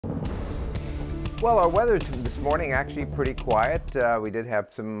Well, our weather this morning actually pretty quiet. We did have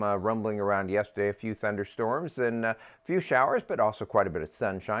some rumbling around yesterday, a few thunderstorms and a few showers, but also quite a bit of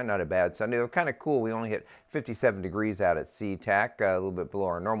sunshine. Not a bad Sunday. It was kind of cool. We only hit 57 degrees out at SeaTac, a little bit below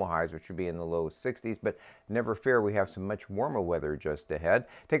our normal highs, which should be in the low 60s. But never fear, we have some much warmer weather just ahead.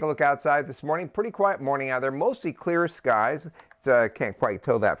 Take a look outside this morning. Pretty quiet morning out there. Mostly clear skies. Can't quite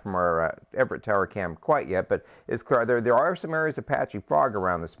tell that from our Everett Tower cam quite yet, but it's clear. There are some areas of patchy fog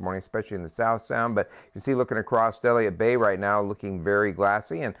around this morning, especially in the South Sound, but you see looking across Elliott Bay right now, looking very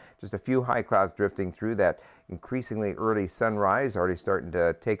glassy, and just a few high clouds drifting through that increasingly early sunrise, already starting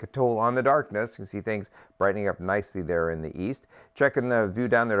to take a toll on the darkness. You can see things brightening up nicely there in the east. Checking the view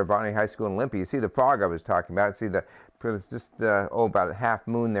down there at Vonnie High School in Olympia, you see the fog I was talking about. See it's just about a half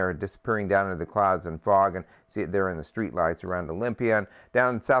moon there disappearing down into the clouds and fog, and see it there in the street lights around Olympia and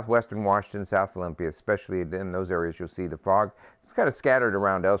down southwestern Washington, South Olympia, especially in those areas you'll see the fog. It's kind of scattered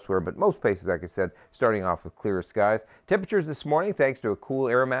around elsewhere, but most places, like I said, starting off with clear skies. Temperatures this morning, thanks to a cool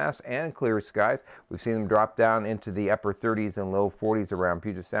air mass and clear skies, we've seen them drop down into the upper 30s and low 40s around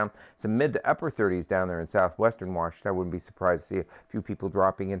Puget Sound. Some mid to upper 30s down there in southwestern Washington. I wouldn't be surprised to see a few people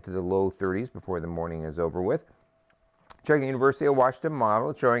dropping into the low 30s before the morning is over with. Checking the University of Washington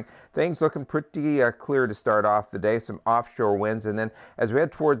model, showing things looking pretty clear to start off the day. Some offshore winds, and then as we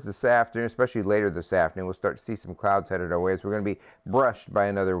head towards this afternoon, especially later this afternoon, we'll start to see some clouds headed our way as we're going to be brushed by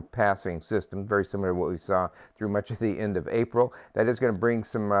another passing system, very similar to what we saw through much of the end of April. That is going to bring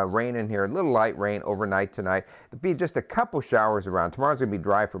some rain in here, a little light rain overnight tonight. There'll be just a couple showers around. Tomorrow's going to be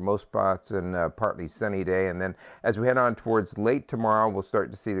dry for most spots and partly sunny day, and then as we head on towards late tomorrow, we'll start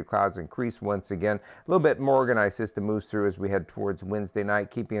to see the clouds increase once again. A little bit more organized system moves through as we head towards Wednesday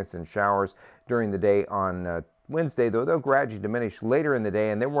night, keeping us in showers during the day on Wednesday, though they'll gradually diminish later in the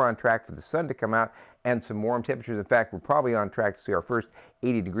day, and then we're on track for the sun to come out and some warm temperatures. In fact, we're probably on track to see our first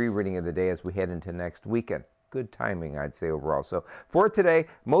 80-degree reading of the day as we head into next weekend. Good timing, I'd say, overall. So for today,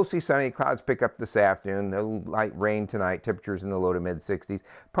 mostly sunny. Clouds pick up this afternoon. A little light rain tonight. Temperatures in the low to mid 60s.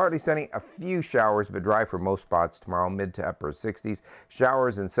 Partly sunny. A few showers, but dry for most spots tomorrow. Mid to upper 60s.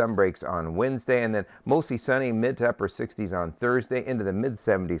 Showers and sun breaks on Wednesday, and then mostly sunny. Mid to upper 60s on Thursday. Into the mid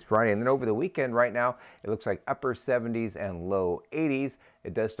 70s Friday, and then over the weekend, right now, it looks like upper 70s and low 80s.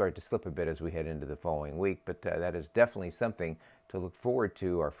 It does start to slip a bit as we head into the following week, but that is definitely something to look forward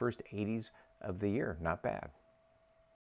to. Our first 80s of the year. Not bad.